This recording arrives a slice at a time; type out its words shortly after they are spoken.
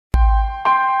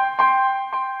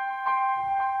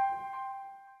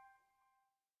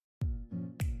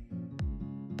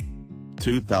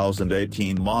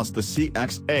2018 Mazda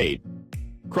CX-9.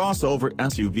 Crossover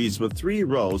SUVs with 3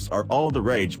 rows are all the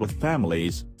rage with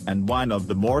families, and one of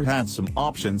the more handsome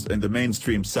options in the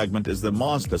mainstream segment is the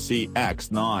Mazda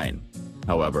CX-9.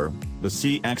 However, the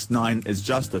CX-9 is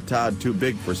just a tad too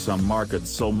big for some markets,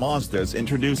 so Mazda is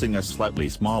introducing a slightly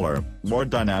smaller, more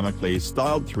dynamically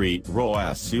styled 3-row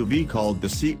SUV called the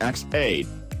CX-9.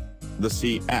 The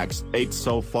CX-9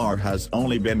 so far has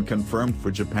only been confirmed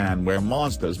for Japan, where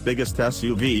Mazda's biggest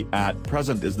SUV at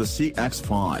present is the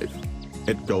CX-5.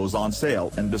 It goes on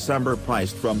sale in December,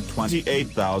 priced from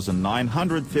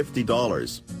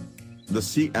 $28,950. The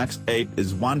CX-9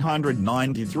 is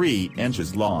 193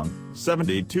 inches long,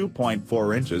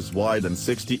 72.4 inches wide and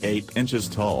 68 inches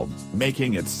tall,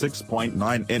 making it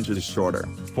 6.9 inches shorter,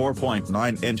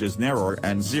 4.9 inches narrower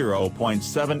and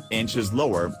 0.7 inches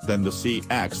lower than the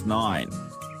CX-9.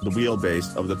 The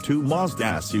wheelbase of the two Mazda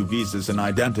SUVs is an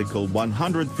identical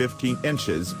 115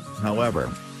 inches,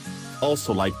 however.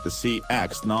 Also like the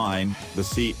CX-9, the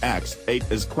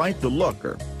CX-9 is quite the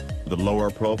looker. The lower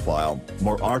profile,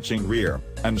 more arching rear,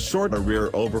 and shorter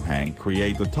rear overhang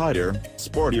create a tighter,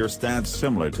 sportier stance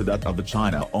similar to that of the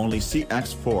China-only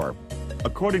CX-4.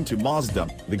 According to Mazda,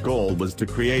 the goal was to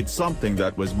create something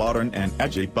that was modern and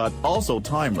edgy but also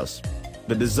timeless.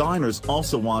 The designers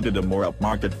also wanted a more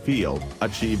upmarket feel,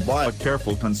 achieved by a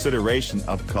careful consideration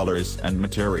of colors and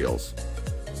materials.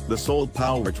 The sold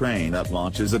powertrain at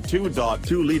launch is a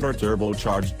 2.2-liter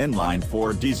turbocharged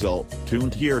inline-4 diesel,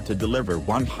 tuned here to deliver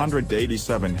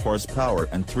 187 horsepower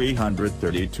and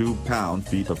 332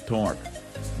 pound-feet of torque.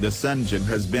 This engine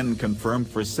has been confirmed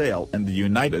for sale in the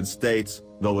United States,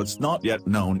 though it's not yet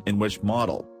known in which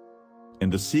model. In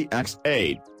the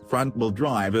CX-9, front-wheel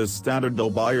drive is standard, though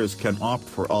buyers can opt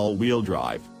for all-wheel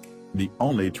drive. The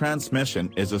only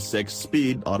transmission is a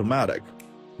 6-speed automatic.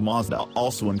 Mazda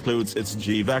also includes its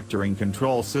G-vectoring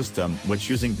control system, which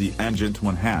using the engine to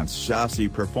enhance chassis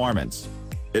performance.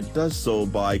 It does so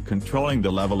by controlling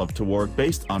the level of torque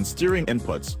based on steering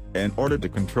inputs, in order to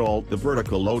control the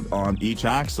vertical load on each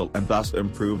axle and thus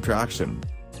improve traction.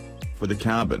 For the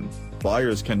cabin,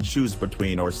 buyers can choose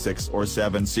between 6 or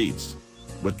 7 seats.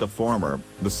 With the former,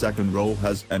 the second row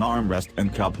has an armrest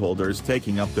and cup holders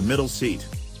taking up the middle seat.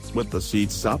 With the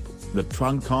seats up, the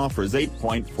trunk offers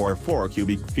 8.44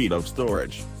 cubic feet of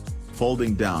storage.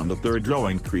 Folding down, the third row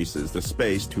increases the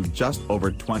space to just over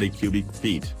 20 cubic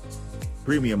feet.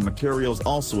 Premium materials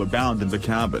also abound in the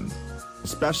cabin.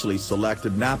 Specially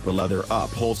selected Napa leather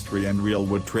upholstery and real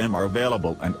wood trim are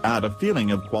available and add a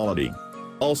feeling of quality.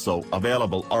 Also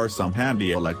available are some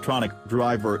handy electronic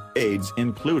driver aids,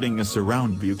 including a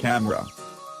surround view camera.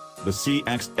 The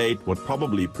CX-9 would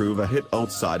probably prove a hit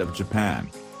outside of Japan.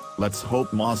 Let's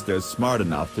hope Mazda is smart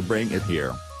enough to bring it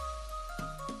here.